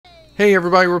Hey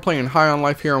everybody, we're playing High on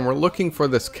Life here, and we're looking for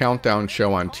this countdown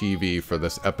show on TV for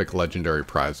this epic legendary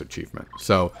prize achievement.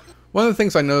 So, one of the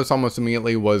things I noticed almost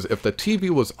immediately was if the TV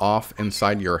was off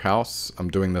inside your house, I'm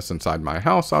doing this inside my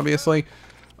house obviously,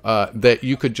 that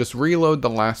you could just reload the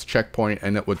last checkpoint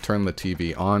and it would turn the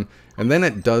TV on. And then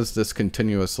it does this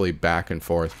continuously back and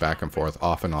forth,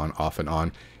 off and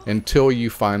on, until you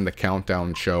find the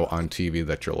countdown show on TV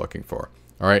that you're looking for.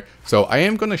 Alright, so I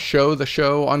am going to show the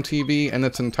show on TV in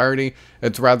its entirety.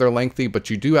 It's rather lengthy, but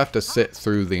you do have to sit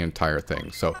through the entire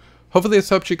thing. So hopefully this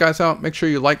helps you guys out. Make sure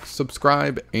you like,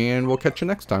 subscribe, and we'll catch you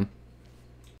next time.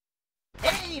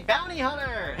 Hey, Bounty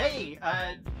Hunter! Hey,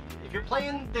 if you're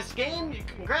playing this game,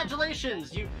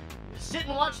 congratulations! You sit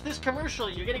and watch this commercial,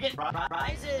 you're gonna get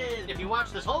prizes! If you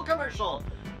watch this whole commercial,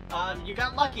 you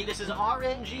got lucky. This is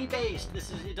RNG based.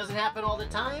 It doesn't happen all the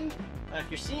time. If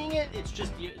you're seeing it, it's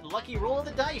just the lucky roll of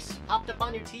the dice. Popped up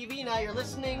on your TV, now you're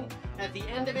listening. At the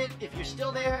end of it, if you're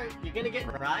still there, you're gonna get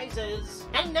prizes.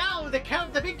 And now,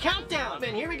 the big countdown!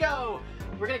 And here we go!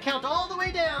 We're gonna count all the way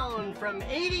down from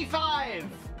 85.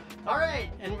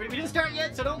 Alright, and we didn't start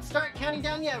yet, so don't start counting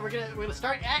down yet. We're gonna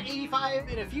start at 85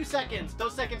 in a few seconds.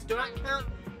 Those seconds do not count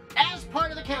as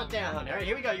part of the countdown. Alright,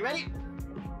 here we go. You ready?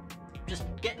 Just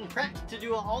getting prepped to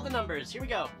do all the numbers. Here we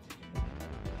go.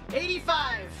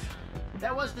 85.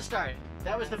 That was the start.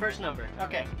 That was the first number.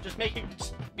 Okay, just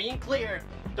being clear.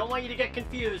 Don't want you to get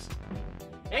confused.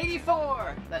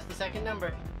 84. That's the second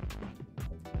number.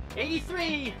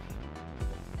 83.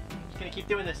 Just gonna keep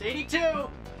doing this. 82.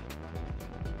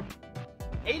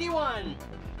 81.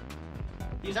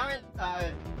 These aren't,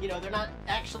 you know, they're not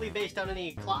actually based on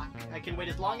any clock. I can wait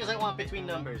as long as I want between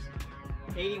numbers.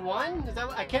 81? Is that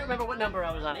I can't remember what number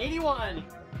I was on. 81.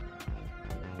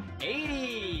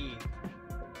 80.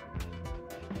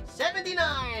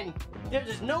 79.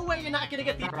 There's no way you're not gonna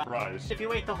get the prize if you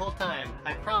wait the whole time.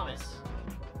 I promise.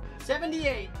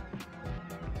 78.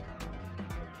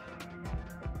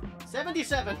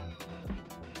 77.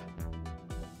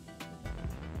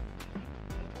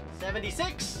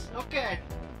 76. Okay.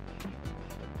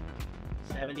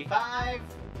 75.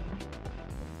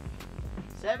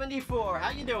 74. How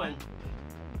you doing?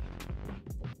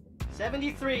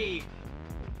 73.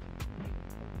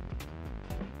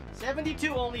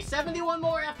 72. Only 71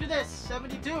 more after this.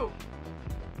 72.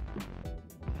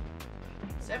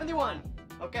 71.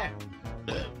 Okay.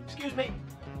 Excuse me.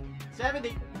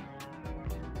 70.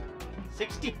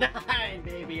 69,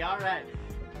 baby. All right.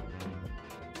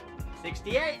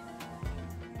 68.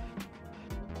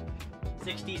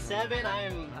 67.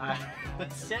 I'm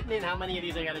setting in how many of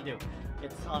these I gotta do.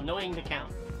 It's annoying to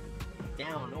count.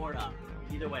 Down or up.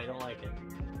 Either way, I don't like it.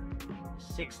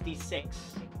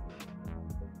 66.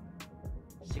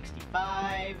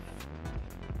 65.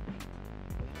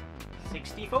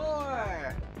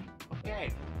 64.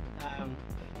 Okay.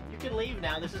 You can leave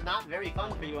now. This is not very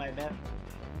fun for you, I bet.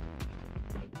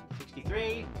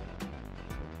 63.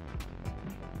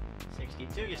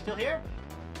 62. You still here?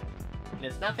 And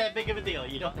it's not that big of a deal.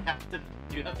 You don't have to.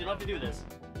 You don't have to do this.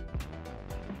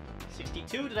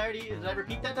 62. Did I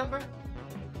repeat that number?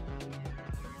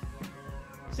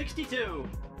 62.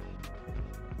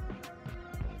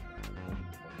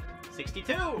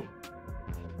 62.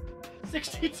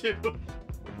 62.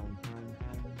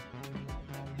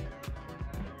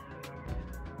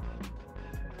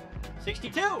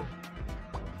 62.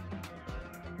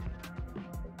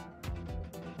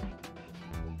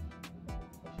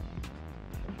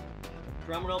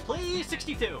 Drum roll, please.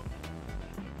 62.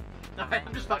 Alright,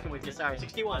 I'm just fucking with you. Sorry.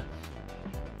 61.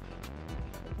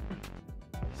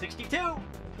 62.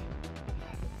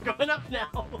 Going up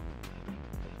now.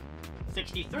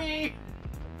 63.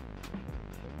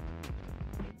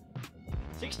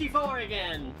 64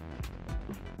 again.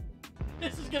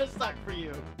 This is gonna suck for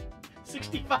you.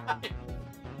 65.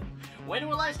 When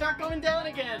will I start going down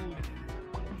again?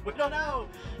 We don't know.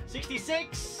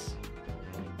 66.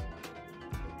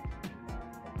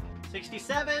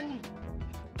 67.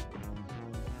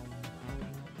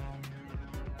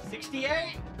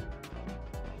 68.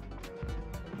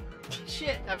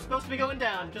 Shit, I'm supposed to be going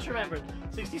down. Just remembered.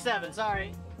 67,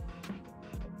 sorry.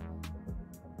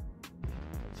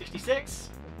 66.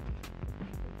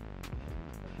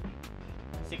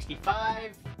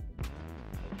 65.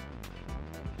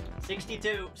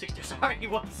 62. 60, sorry,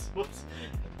 whoops.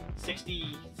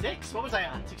 66? What was I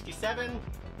on? 67.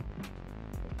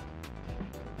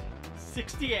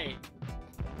 68.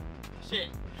 Shit.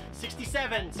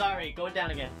 67, sorry, going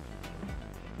down again.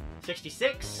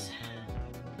 66.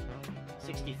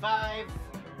 65.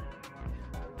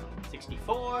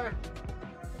 64.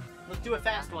 Let's do a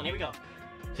fast one. Here we go.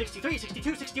 63,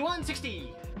 62, 61,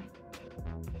 60.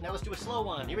 Now let's do a slow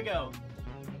one. Here we go.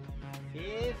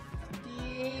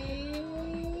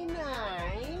 59.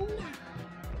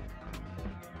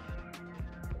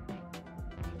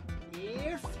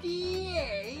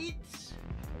 58.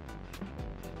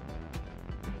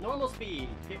 Normal speed.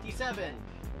 57.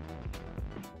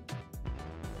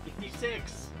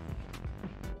 56.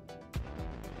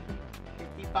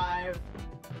 55.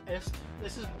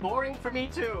 This is boring for me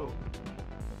too.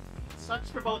 Sucks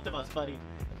for both of us, buddy.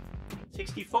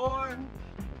 64.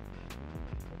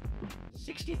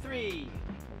 63.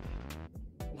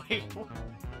 Wait,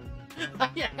 I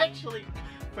actually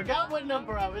forgot what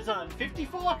number I was on.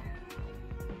 54?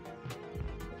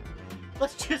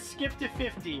 Let's just skip to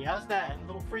 50. How's that? A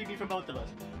little freebie for both of us.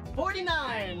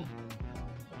 49.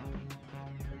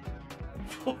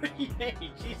 48.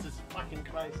 Jesus fucking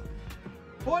Christ.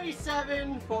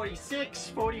 47, 46,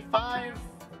 45,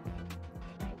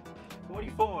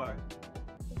 44,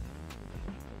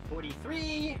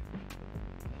 43,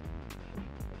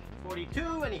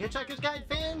 42. Any Hitchhiker's Guide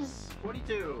fans?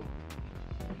 42.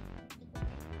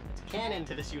 It's canon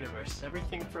to this universe.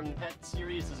 Everything from that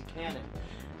series is canon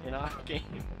in our game.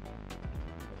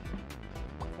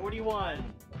 41,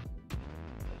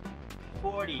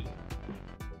 40,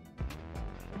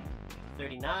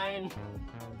 39,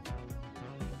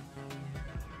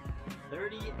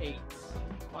 38.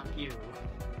 Fuck you.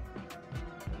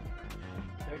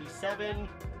 37.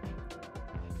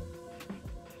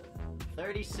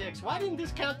 36. Why didn't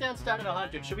this countdown start at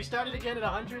 100? Should we start it again at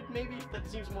 100 maybe? That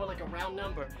seems more like a round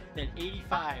number than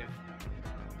 85.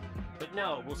 But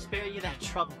no, we'll spare you that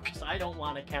trouble because I don't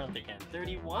want to count again.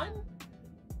 31?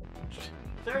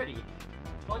 30.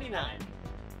 29.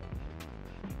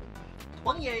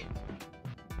 28.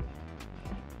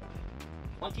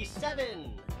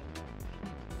 27.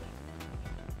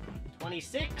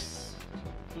 26.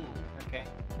 Okay.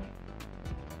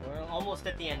 We're almost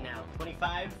at the end now.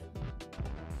 25.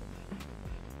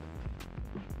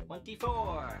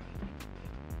 24.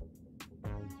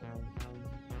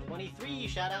 23.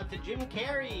 Shout out to Jim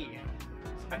Carrey.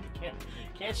 Sorry,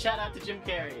 can't shout out to Jim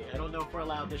Carrey. I don't know if we're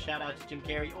allowed to shout out to Jim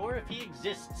Carrey or if he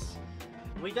exists.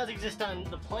 Well, he does exist on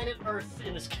the planet Earth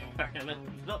in this game.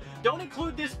 Don't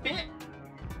include this bit.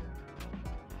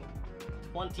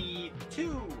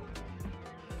 22.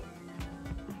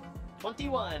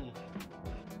 21.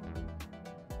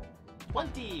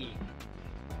 20.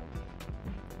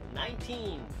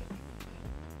 19.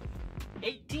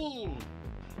 18.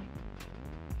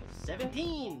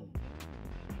 17.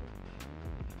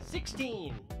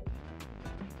 16.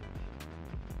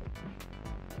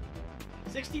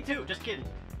 62. Just kidding.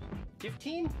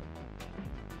 15.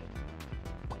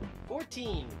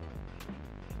 14.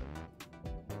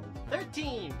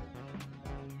 13.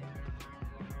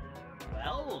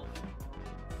 12.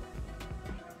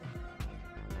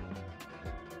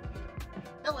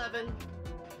 11.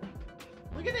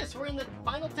 Look at this, we're in the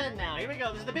final 10 now. Here we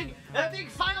go. This is the big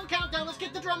final countdown. Let's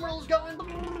get the drum rolls going.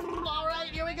 All right,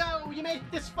 here we go. You made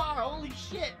it this far. Holy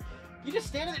shit. You just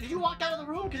standing there. Did you walk out of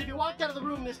the room? Because if you walked out of the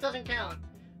room, this doesn't count.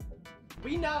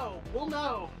 We know. We'll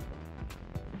know.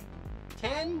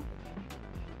 10.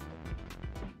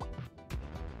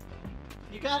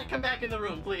 You gotta come back in the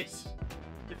room, please.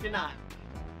 If you're not.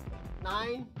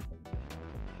 9.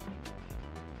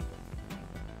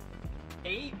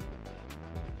 8.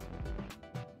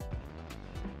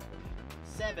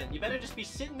 7. You better just be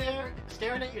sitting there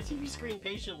staring at your TV screen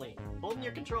patiently, holding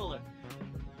your controller.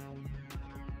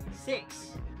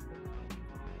 6.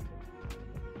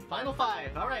 Final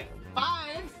 5. Alright,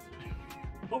 5.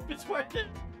 Hope it's worth it.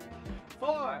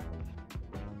 4.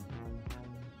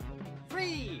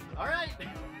 3. Alright.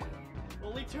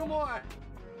 Only 2 more.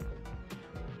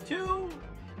 2.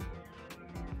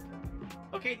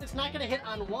 Okay, it's not gonna hit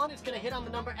on 1, it's gonna hit on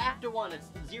the number after 1. It's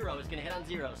 0, it's gonna hit on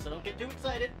 0, so don't get too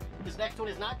excited. This next one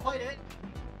is not quite it.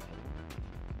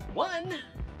 1.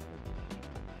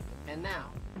 And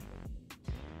now.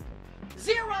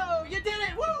 0! You did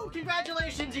it! Woo!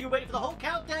 Congratulations! You can wait for the whole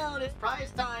countdown. It's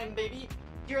prize time, baby.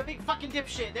 You're a big fucking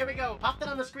dipshit. There we go. Pop that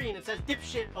on the screen. It says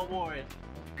Dipshit Award.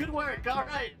 Good work.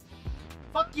 Alright.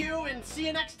 Fuck you and see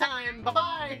you next time.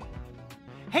 Bye-bye!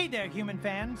 Hey there, human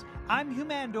fans. I'm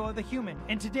Humandor the Human,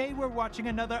 and today we're watching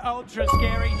another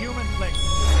ultra-scary human flick,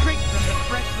 straight from the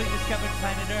freshly discovered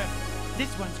planet Earth.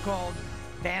 This one's called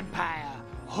Vampire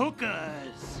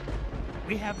Hookers.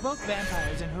 We have both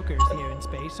vampires and hookers here in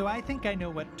space, so I think I know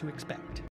what to expect.